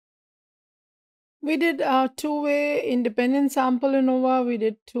We did two-way independent sample ANOVA, we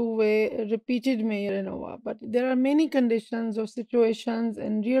did two-way repeated Mayer ANOVA, but there are many conditions or situations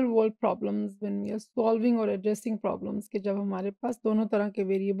and real-world problems when we are solving or addressing problems कि जब हमारे पास दोनों तरह के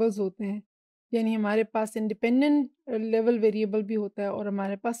variables होते हैं, यानी हमारे पास इंडिपेंडेंट लेवल वेरिएबल भी होता है और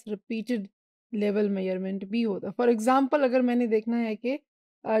हमारे पास रिपीटेड लेवल मेजरमेंट भी होता है। फॉर एग्जांपल अगर मैंने देखना है कि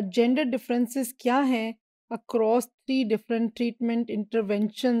जेंडर डिफरेंसेस क्या हैं across three different treatment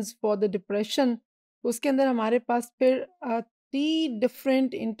interventions for the depression, उसके अंदर हमारे पास फिर 3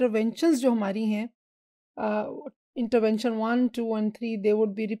 डिफरेंट इंटरवेंशंस जो हमारी हैं, intervention 1, 2 and 3, they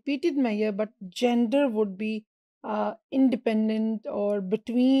would be repeated measure, but gender would be independent or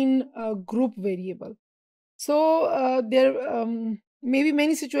between group variable. So there may be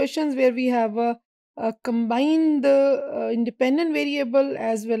many situations where we have combined the independent variable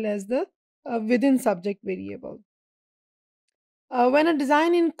as well as the within subject variable. When a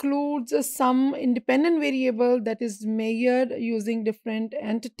design includes some independent variable that is measured using different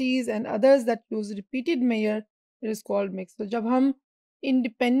entities and others that use repeated measure, it is called mix. तो जब हम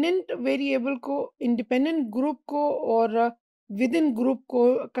independent variable को independent group को और within group को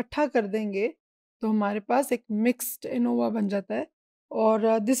इकट्ठा कर देंगे तो हमारे पास एक mixed ANOVA बन जाता है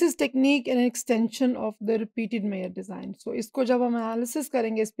और this is technique and extension of the repeated measure design. So इसको जब हम analysis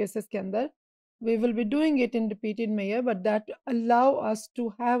करेंगे spaces के अंदर, we will be doing it in repeated measure, but that allow us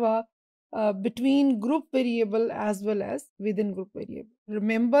to have a between group variable as well as within group variable.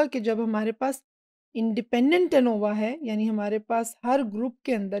 Remember कि जब हमारे पास independent ANOVA है यानी हमारे पास हर ग्रुप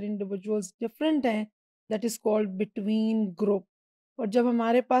के अंदर individuals different हैं, that is called between group. और जब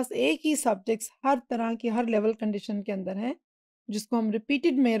हमारे पास एक ही subjects हर तरह की हर level condition के अंदर हैं जिसको हम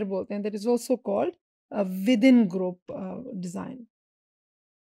repeated measure बोलते हैं, that is also called within group design.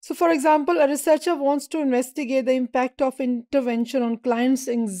 So, for example, a researcher wants to investigate the impact of intervention on clients'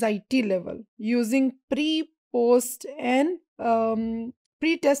 anxiety level using pre-post and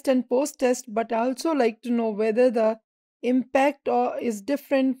pre-test and post-test, but I also like to know whether the impact or is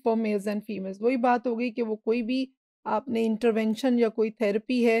different for males and females. वही बात हो गई कि वो कोई भी आपने intervention या कोई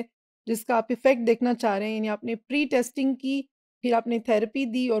थेरेपी है जिसका आप इफेक्ट देखना चाह रहे हैं, यानी आपने प्री टेस्टिंग की फिर आपने थेरेपी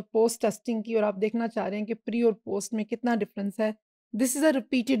दी और पोस्ट टेस्टिंग की और आप देखना चाह रहे हैं कि प्री और पोस्ट में कितना डिफरेंस है. This is a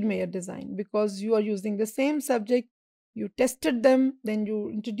repeated Mayer design because you are using the same subject, you tested them, then you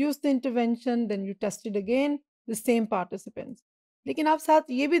introduced the intervention, then you tested again the same participants. लेकिन आप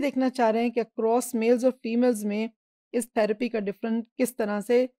साथ ये भी देखना चाह रहे हैं कि अक्रॉस मेल्स और फीमेल्स में इस थेरेपी का डिफरेंट किस तरह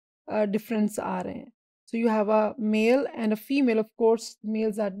से डिफरेंस आ रहे हैं. So you have a male and a female, of course,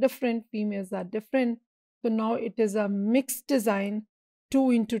 males are different, females are different. So now it is a mixed design, 2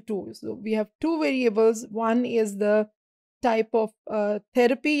 into 2. So we have two variables. One is the type of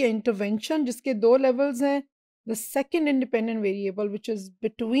therapy या intervention जिसके दो levels हैं. The second independent variable which is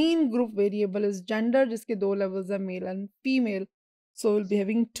between group variable is gender जिसके दो levels हैं male and female. So we'll be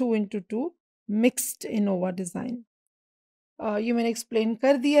having 2 into 2 mixed ANOVA design. ये मैंने explain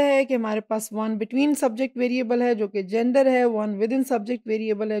कर दिया है कि हमारे पास वन बिटवीन सब्जेक्ट वेरिएबल है जो कि जेंडर है, one with in subject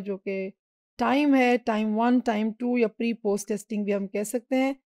variable है जो कि टाइम है, टाइम 1 टाइम 2 या प्री पोस्ट टेस्टिंग भी हम कह सकते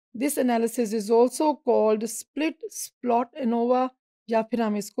हैं. This analysis is also called split स्प्लॉट ANOVA या फिर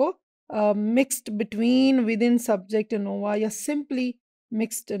हम इसको mixed between with in subject ANOVA या सिंपली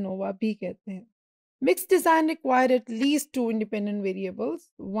मिक्स्ड एनोवा भी कहते हैं. Mixed design require at least two independent variables.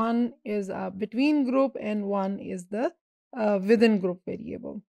 One is a between group and one is the within group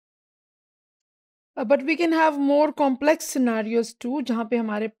variable. But we can have more complex scenarios too जहाँ पे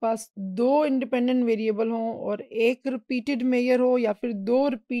हमारे पास दो independent variable हों और एक repeated measure हो या फिर दो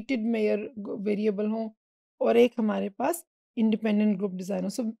repeated measure variable हों और एक हमारे पास independent group design हो.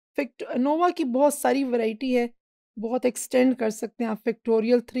 So ANOVA की बहुत सारी variety है, बहुत extend कर सकते हैं आप,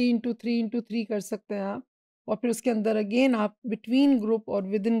 factorial 3 into 3 into 3 कर सकते हैं आप और फिर उसके अंदर again आप between group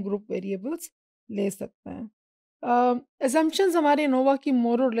और within group variables ले सकते हैं. असम्पशंस हमारे इनोवा की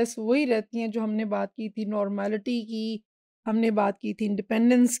मोर और लेस वही रहती हैं जो हमने बात की थी नॉर्मेलिटी की, हमने बात की थी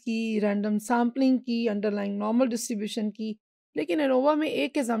इंडिपेंडेंस की, रैंडम सैम्पलिंग की, अंडरलाइंग नॉर्मल डिस्ट्रीब्यूशन की. लेकिन इनोवा में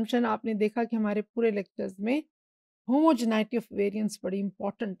एक असम्पशन आपने देखा कि हमारे पूरे लेक्चर्स में होमोजेनिटी ऑफ वेरिएंस बड़ी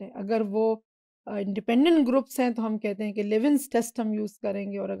इंपॉर्टेंट है. अगर वो इंडिपेंडेंट ग्रुप्स हैं तो हम कहते हैं कि लेविन्स टेस्ट हम यूज़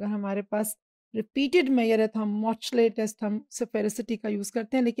करेंगे और अगर हमारे पास रिपीटेड मेजर है तो हम मॉचले टेस्ट हम सेफेरिसिटी का यूज़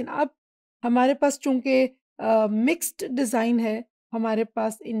करते हैं. लेकिन अब हमारे पास चूंकि मिक्स्ड डिज़ाइन है, हमारे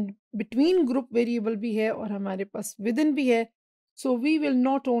पास इन बिटवीन ग्रुप वेरिएबल भी है और हमारे पास विद इन भी है. So we will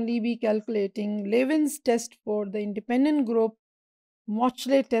not only B calculating लेविन्स test for the independent group,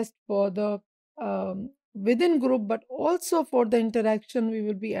 Mochley test for the within group, but also for the interaction, we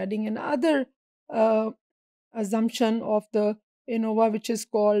will be adding another uh, assumption of the ANOVA, which is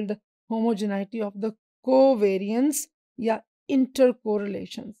called homogeneity of the covariance या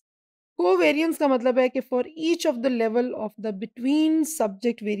intercorrelations. Covariance का मतलब है कि for each of the level of the between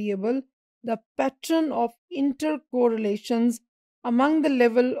subject variable, the pattern of intercorrelations among the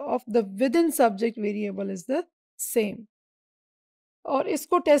level of the within subject variable is the same. और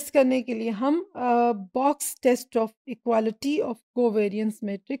इसको test करने के लिए हम box test of equality of covariance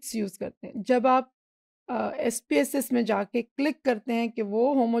matrix use करते हैं। जब आप एसपीएसएस में जाके क्लिक करते हैं कि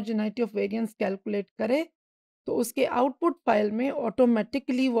वो होमोजेनिटी ऑफ वेरिएंस कैलकुलेट करे, तो उसके आउटपुट फाइल में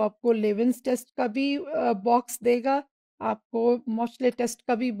ऑटोमेटिकली वो आपको लेवेंस टेस्ट का भी बॉक्स देगा, आपको मॉशले टेस्ट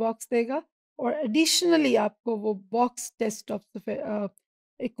का भी बॉक्स देगा और एडिशनली आपको वो box test of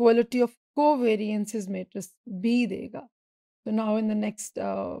equality of कोवेरियंसेस matrix भी देगा। So now in the next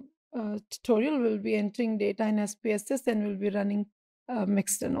tutorial, we'll be entering data in SPSS and we'll be running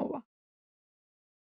mixed ANOVA.